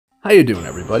How you doing,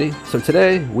 everybody? So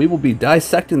today, we will be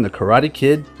dissecting The Karate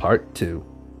Kid Part 2.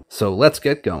 So let's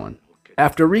get going.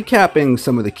 After recapping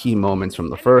some of the key moments from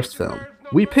the first film,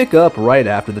 we pick up right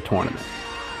after the tournament.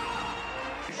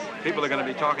 People are going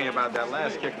to be talking about that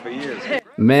last kick for years.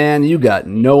 Man, you got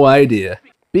no idea.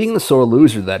 Being the sore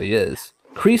loser that he is,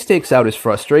 Kreese takes out his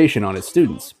frustration on his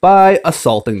students by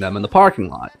assaulting them in the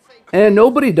parking lot. And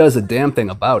nobody does a damn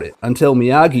thing about it until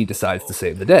Miyagi decides to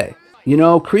save the day. You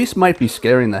know, Kreese might be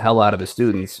scaring the hell out of his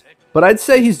students, but I'd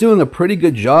say he's doing a pretty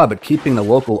good job at keeping the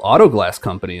local auto glass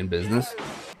company in business.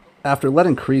 After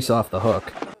letting Kreese off the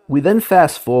hook, we then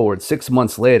fast forward 6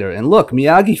 months later, and look,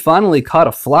 Miyagi finally caught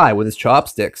a fly with his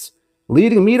chopsticks,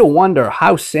 leading me to wonder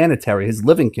how sanitary his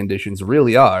living conditions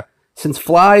really are, since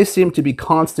flies seem to be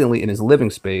constantly in his living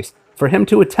space for him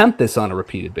to attempt this on a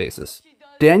repeated basis.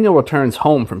 Daniel returns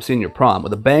home from senior prom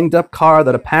with a banged up car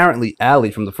that apparently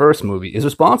Allie from the first movie is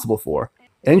responsible for.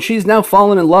 And she's now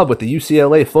fallen in love with the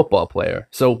UCLA football player,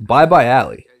 so bye-bye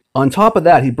Allie. On top of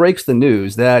that, he breaks the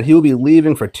news that he will be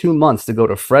leaving for 2 months to go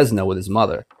to Fresno with his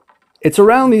mother. It's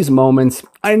around these moments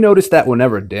I notice that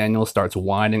whenever Daniel starts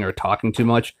whining or talking too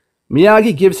much,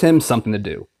 Miyagi gives him something to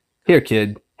do. Here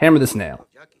kid, hammer this nail.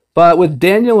 But with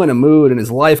Daniel in a mood and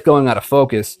his life going out of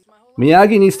focus,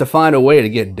 Miyagi needs to find a way to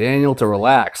get Daniel to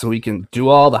relax so he can do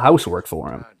all the housework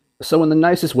for him. So in the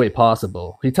nicest way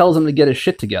possible, he tells him to get his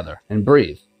shit together and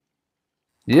breathe.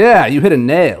 Yeah, you hit a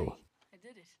nail.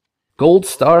 Gold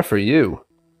star for you.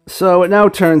 So it now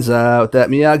turns out that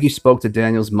Miyagi spoke to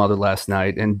Daniel's mother last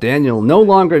night, and Daniel no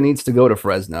longer needs to go to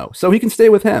Fresno, so he can stay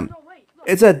with him.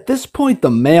 It's at this point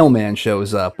the mailman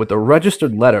shows up with a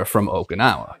registered letter from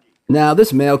Okinawa. Now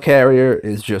this mail carrier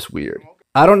is just weird.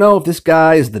 I don't know if this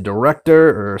guy is the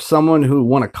director or someone who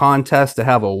won a contest to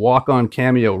have a walk-on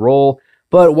cameo role,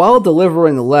 but while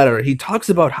delivering the letter, he talks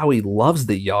about how he loves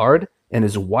the yard and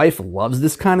his wife loves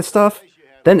this kind of stuff,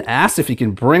 then asks if he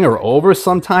can bring her over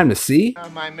sometime to see.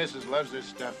 My missus loves this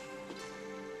stuff.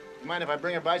 You mind if I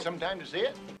bring her by sometime to see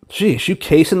it? Jeez, you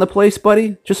casing the place,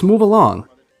 buddy? Just move along.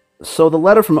 So the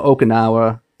letter from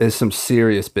Okinawa is some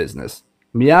serious business.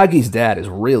 Miyagi's dad is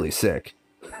really sick.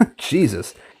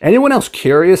 Jesus. Anyone else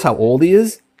curious how old he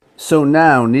is? So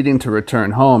now, needing to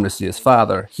return home to see his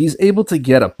father, he's able to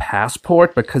get a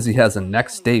passport because he has a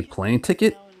next day plane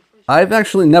ticket? I've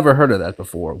actually never heard of that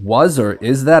before. Was or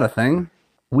is that a thing?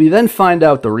 We then find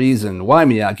out the reason why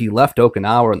Miyagi left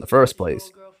Okinawa in the first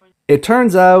place. It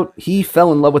turns out he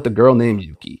fell in love with a girl named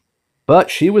Yuki, but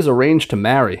she was arranged to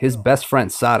marry his best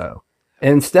friend Sato.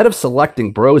 And instead of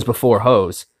selecting bros before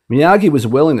hoes, Miyagi was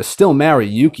willing to still marry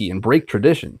Yuki and break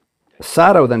tradition.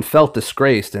 Sato then felt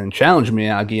disgraced and challenged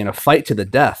Miyagi in a fight to the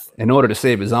death in order to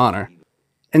save his honor.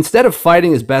 Instead of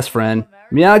fighting his best friend,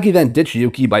 Miyagi then ditched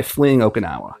Yuki by fleeing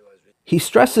Okinawa. He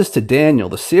stresses to Daniel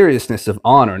the seriousness of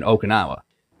honor in Okinawa,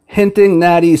 hinting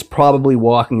that he's probably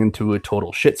walking into a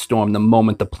total shitstorm the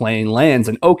moment the plane lands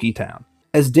in Oki Town.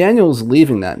 As Daniel's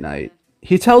leaving that night,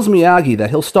 he tells Miyagi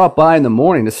that he'll stop by in the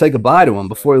morning to say goodbye to him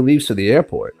before he leaves for the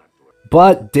airport.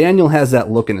 But Daniel has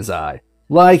that look in his eye,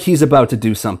 like he's about to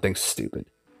do something stupid.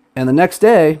 And the next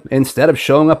day, instead of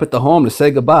showing up at the home to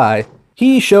say goodbye,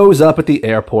 he shows up at the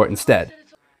airport instead.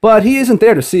 But he isn't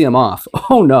there to see him off.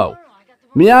 Oh no.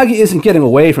 Miyagi isn't getting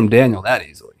away from Daniel that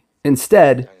easily.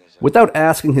 Instead, without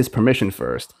asking his permission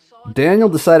first, Daniel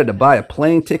decided to buy a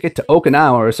plane ticket to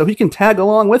Okinawa so he can tag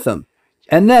along with him,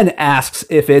 and then asks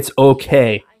if it's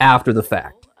okay after the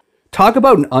fact. Talk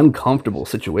about an uncomfortable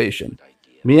situation.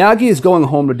 Miyagi is going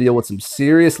home to deal with some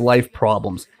serious life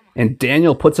problems, and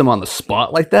Daniel puts him on the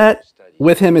spot like that?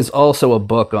 With him is also a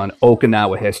book on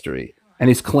Okinawa history, and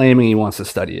he's claiming he wants to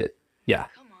study it. Yeah,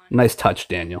 nice touch,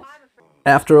 Daniel.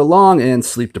 After a long and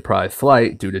sleep-deprived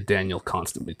flight due to Daniel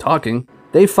constantly talking,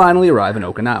 they finally arrive in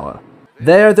Okinawa.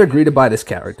 There, they're greeted by this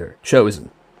character, Chosen,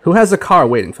 who has a car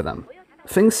waiting for them.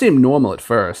 Things seem normal at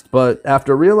first, but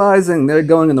after realizing they're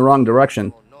going in the wrong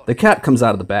direction, the cat comes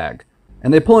out of the bag,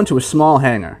 and they pull into a small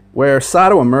hangar, where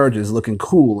Sato emerges looking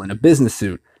cool in a business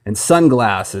suit and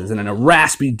sunglasses and in a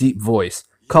raspy deep voice,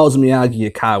 calls Miyagi a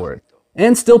coward,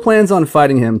 and still plans on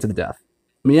fighting him to the death.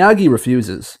 Miyagi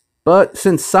refuses, but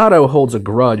since Sato holds a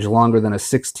grudge longer than a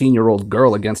 16-year-old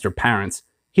girl against her parents,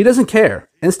 he doesn't care,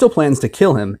 and still plans to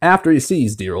kill him after he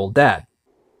sees dear old dad.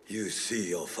 You see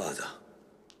your father.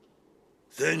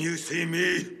 Then you see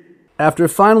me. After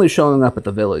finally showing up at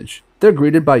the village, they're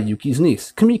greeted by Yuki's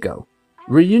niece, Kimiko.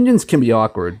 Reunions can be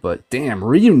awkward, but damn,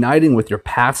 reuniting with your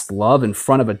past love in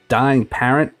front of a dying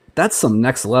parent, that's some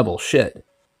next level shit.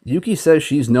 Yuki says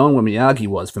she's known what Miyagi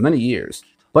was for many years,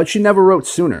 but she never wrote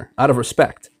sooner, out of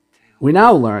respect. We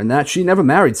now learn that she never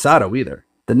married Sato either.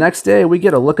 The next day, we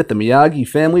get a look at the Miyagi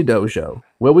family dojo,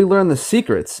 where we learn the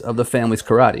secrets of the family's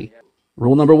karate.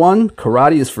 Rule number 1,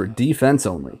 karate is for defense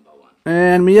only.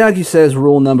 And Miyagi says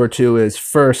rule number 2 is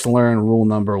first learn rule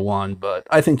number 1, but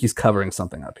I think he's covering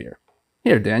something up here.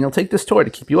 Here, Daniel, take this toy to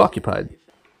keep you occupied.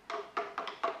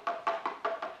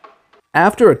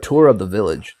 After a tour of the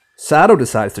village, Sato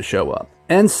decides to show up,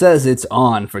 and says it's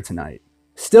on for tonight.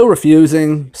 Still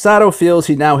refusing, Sato feels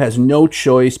he now has no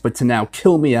choice but to now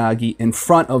kill Miyagi in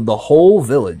front of the whole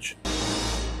village.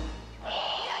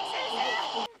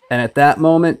 And at that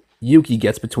moment, Yuki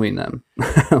gets between them.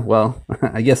 Well,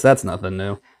 I guess that's nothing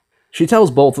new. She tells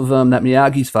both of them that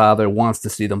Miyagi's father wants to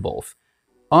see them both.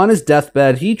 On his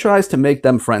deathbed, he tries to make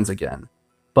them friends again.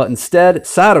 But instead,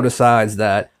 Sato decides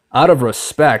that, out of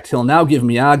respect, he'll now give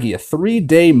Miyagi a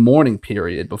 3-day mourning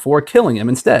period before killing him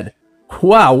instead.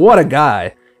 Wow, what a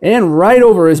guy. And right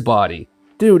over his body.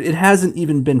 Dude, it hasn't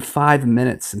even been 5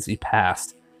 minutes since he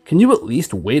passed. Can you at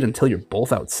least wait until you're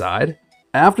both outside?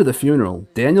 After the funeral,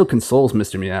 Daniel consoles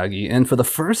Mr. Miyagi, and for the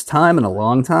first time in a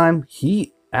long time,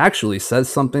 he actually says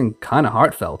something kinda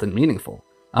heartfelt and meaningful.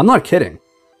 I'm not kidding.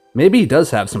 Maybe he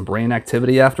does have some brain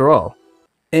activity after all.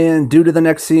 And due to the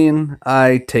next scene,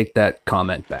 I take that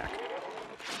comment back.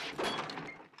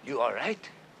 You alright?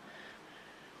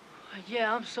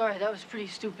 Yeah, I'm sorry, that was pretty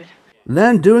stupid.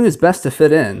 Then, doing his best to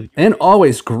fit in, and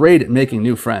always great at making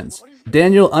new friends,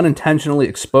 Daniel unintentionally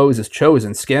exposes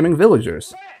Chosen scamming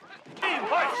villagers.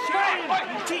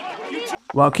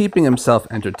 While keeping himself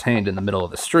entertained in the middle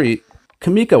of the street,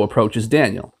 Kimiko approaches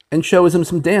Daniel and shows him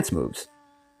some dance moves.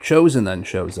 Chosen then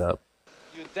shows up.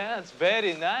 You dance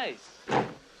very nice.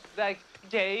 Like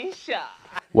geisha.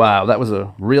 Wow, that was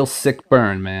a real sick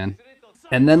burn, man.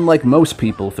 And then, like most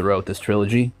people throughout this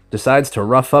trilogy, decides to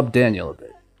rough up Daniel a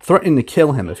bit, threatening to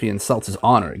kill him if he insults his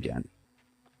honor again.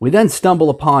 We then stumble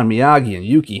upon Miyagi and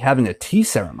Yuki having a tea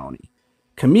ceremony.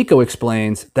 Kimiko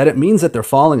explains that it means that they're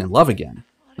falling in love again.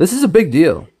 This is a big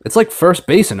deal. It's like first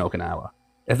base in Okinawa.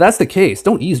 If that's the case,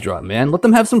 don't eavesdrop, man. Let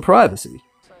them have some privacy.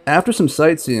 After some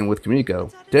sightseeing with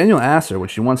Kimiko, Daniel asks her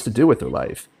what she wants to do with her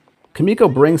life. Kimiko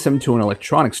brings him to an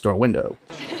electronics store window.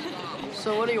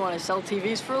 So what do you want to sell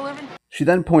TVs for a living? She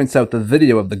then points out the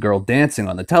video of the girl dancing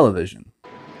on the television.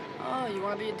 Oh, you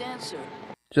want to be a dancer?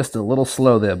 Just a little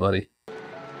slow there, buddy.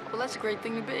 Well, that's a great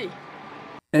thing to be.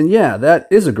 And yeah, that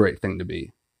is a great thing to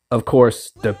be. Of course,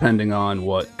 depending on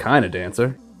what kind of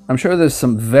dancer. I'm sure there's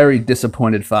some very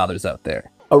disappointed fathers out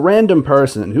there. A random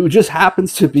person who just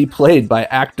happens to be played by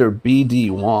actor B.D.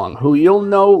 Wong, who you'll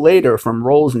know later from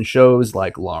roles in shows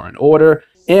like Law & Order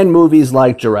and movies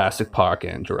like Jurassic Park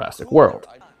and Jurassic World.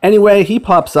 Anyway, he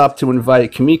pops up to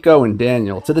invite Kimiko and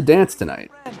Daniel to the dance tonight.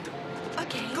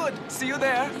 Okay. Good. See you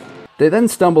there. They then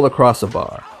stumble across a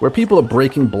bar, where people are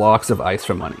breaking blocks of ice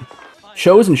for money.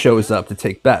 Chosen shows up to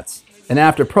take bets, and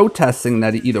after protesting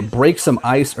that he either breaks some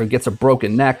ice or gets a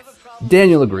broken neck,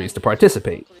 Daniel agrees to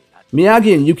participate.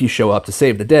 Miyagi and Yuki show up to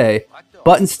save the day,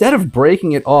 but instead of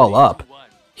breaking it all up,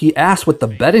 he asks what the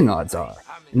betting odds are,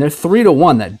 and they're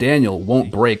 3-1 that Daniel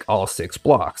won't break all 6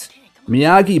 blocks.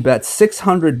 Miyagi bets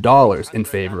 $600 in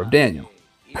favor of Daniel.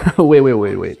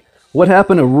 Wait. What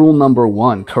happened to rule number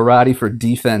 1, karate for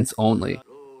defense only?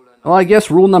 Well, I guess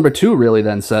rule number 2 really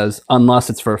then says, unless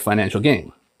it's for financial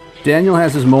gain. Daniel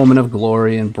has his moment of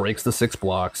glory and breaks the 6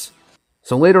 blocks.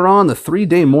 So later on, the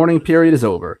 3-day mourning period is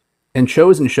over, and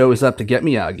Chosen shows up to get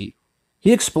Miyagi.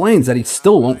 He explains that he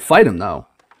still won't fight him though.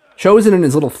 Chosen and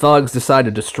his little thugs decide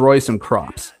to destroy some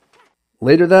crops.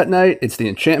 Later that night, it's the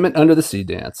Enchantment Under the Sea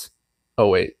dance. Oh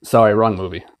wait, sorry, wrong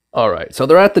movie. Alright, so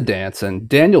they're at the dance, and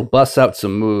Daniel busts out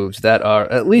some moves that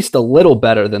are at least a little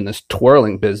better than this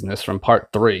twirling business from part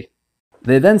 3.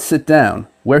 They then sit down,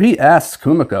 where he asks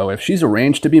Kumiko if she's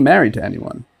arranged to be married to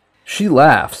anyone. She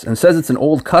laughs and says it's an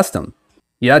old custom.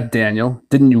 Yeah, Daniel,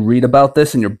 didn't you read about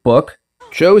this in your book?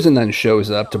 Chosen then shows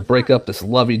up to break up this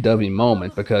lovey-dovey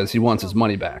moment because he wants his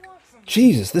money back.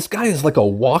 Jesus, this guy is like a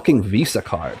walking Visa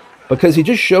card, because he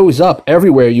just shows up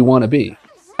everywhere you want to be.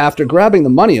 After grabbing the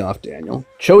money off Daniel,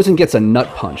 Chosen gets a nut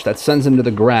punch that sends him to the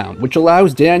ground, which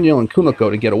allows Daniel and Kumiko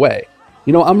to get away.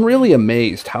 You know, I'm really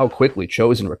amazed how quickly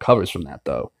Chosen recovers from that,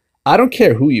 though. I don't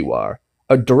care who you are.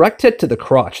 A direct hit to the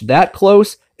crotch that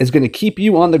close is going to keep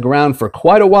you on the ground for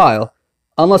quite a while,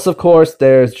 unless, of course,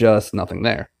 there's just nothing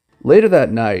there. Later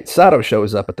that night, Sato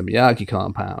shows up at the Miyagi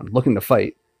compound, looking to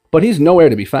fight, but he's nowhere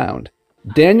to be found.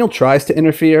 Daniel tries to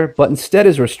interfere, but instead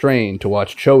is restrained to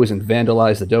watch Chosen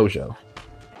vandalize the dojo.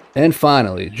 And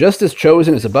finally, just as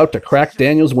Chosen is about to crack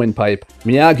Daniel's windpipe,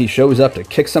 Miyagi shows up to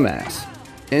kick some ass.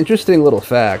 Interesting little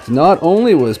fact, not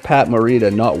only was Pat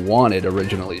Morita not wanted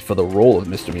originally for the role of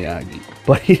Mr. Miyagi,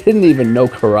 but he didn't even know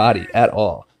karate at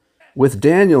all. With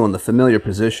Daniel in the familiar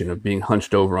position of being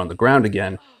hunched over on the ground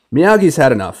again, Miyagi's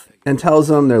had enough and tells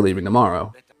him they're leaving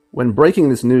tomorrow. When breaking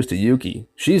this news to Yuki,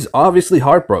 she's obviously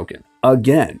heartbroken.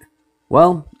 Again.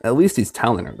 Well, at least he's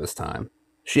telling her this time.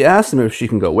 She asks him if she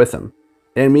can go with him,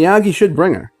 and Miyagi should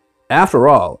bring her. After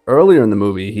all, earlier in the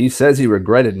movie, he says he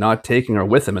regretted not taking her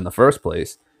with him in the first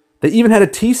place. They even had a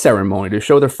tea ceremony to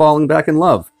show they're falling back in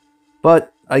love.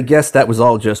 But I guess that was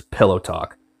all just pillow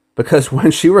talk, because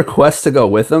when she requests to go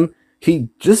with him, he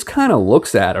just kind of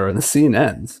looks at her and the scene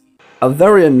ends. A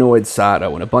very annoyed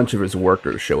Sato and a bunch of his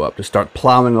workers show up to start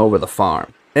plowing over the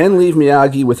farm, and leave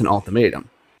Miyagi with an ultimatum.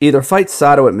 Either fight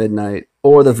Sato at midnight,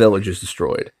 or the village is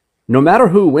destroyed. No matter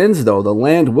who wins though, the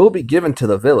land will be given to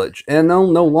the village, and they'll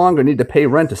no longer need to pay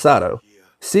rent to Sato.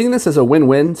 Seeing this as a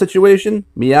win-win situation,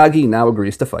 Miyagi now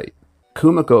agrees to fight.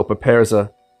 Kumiko prepares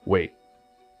a... Wait,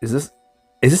 is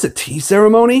this a tea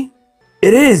ceremony?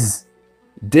 It is!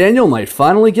 Daniel might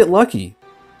finally get lucky.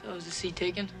 Oh, is the seat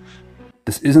taken?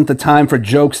 This isn't the time for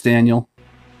jokes, Daniel.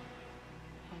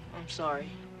 I'm sorry.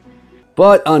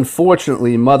 But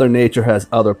unfortunately, Mother Nature has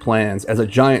other plans as a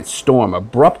giant storm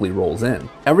abruptly rolls in.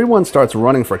 Everyone starts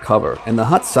running for cover, and the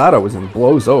hut Sato is in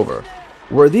blows over.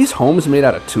 Were these homes made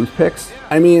out of toothpicks?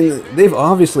 I mean, they've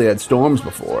obviously had storms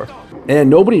before. And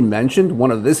nobody mentioned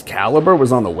one of this caliber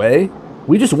was on the way?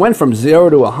 We just went from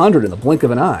 0 to 100 in the blink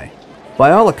of an eye.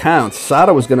 By all accounts,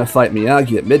 Sato was going to fight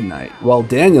Miyagi at midnight, while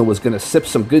Daniel was going to sip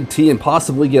some good tea and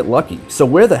possibly get lucky. So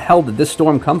where the hell did this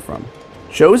storm come from?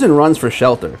 Chozen runs for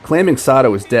shelter, claiming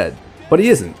Sato is dead, but he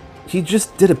isn't. He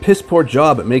just did a piss-poor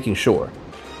job at making sure.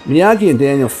 Miyagi and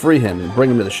Daniel free him and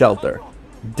bring him to the shelter.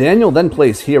 Daniel then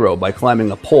plays hero by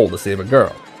climbing a pole to save a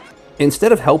girl.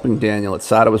 Instead of helping Daniel at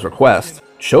Sato's request,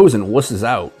 Chozen wusses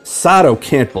out. Sato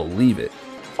can't believe it.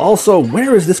 Also,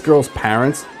 where is this girl's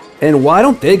parents? And why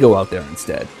don't they go out there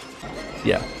instead?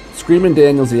 Yeah, scream in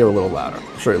Daniel's ear a little louder.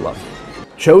 I'm sure he loves it.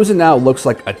 Chozen now looks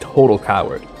like a total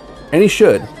coward. And he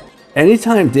should.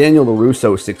 Anytime Daniel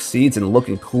LaRusso succeeds in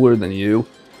looking cooler than you,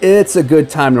 it's a good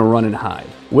time to run and hide,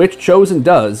 which Chozen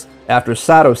does after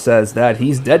Sato says that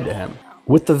he's dead to him.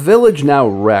 With the village now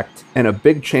wrecked and a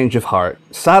big change of heart,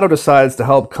 Sato decides to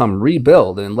help come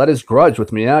rebuild and let his grudge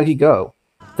with Miyagi go.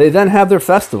 They then have their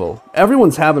festival.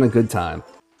 Everyone's having a good time.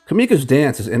 Kamiko's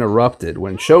dance is interrupted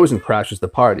when Chozen crashes the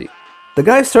party. The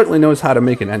guy certainly knows how to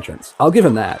make an entrance, I'll give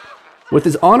him that. With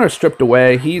his honor stripped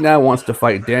away, he now wants to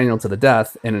fight Daniel to the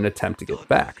death in an attempt to get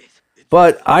back.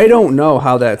 But I don't know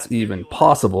how that's even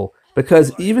possible,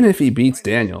 because even if he beats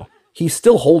Daniel, he's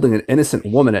still holding an innocent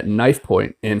woman at knife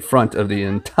point in front of the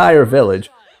entire village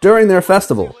during their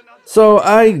festival. So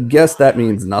I guess that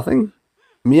means nothing?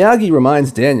 Miyagi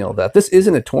reminds Daniel that this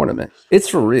isn't a tournament, it's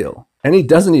for real, and he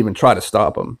doesn't even try to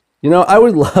stop him. You know, I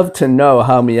would love to know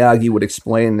how Miyagi would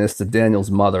explain this to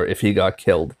Daniel's mother if he got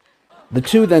killed. The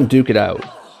two then duke it out,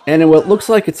 and in what looks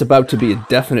like it's about to be a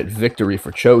definite victory for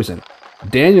Chozen,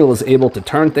 Daniel is able to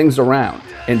turn things around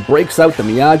and breaks out the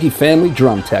Miyagi family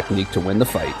drum technique to win the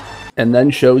fight, and then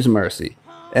shows mercy.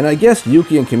 And I guess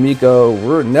Yuki and Kimiko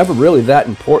were never really that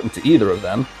important to either of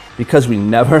them, because we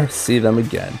never see them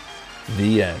again.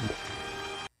 The end.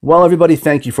 Well everybody,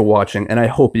 thank you for watching, and I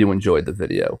hope you enjoyed the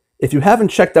video. If you haven't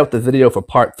checked out the video for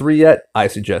part 3 yet, I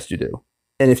suggest you do.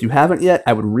 And if you haven't yet,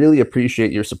 I would really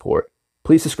appreciate your support.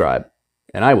 Please subscribe,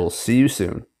 and I will see you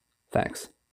soon. Thanks.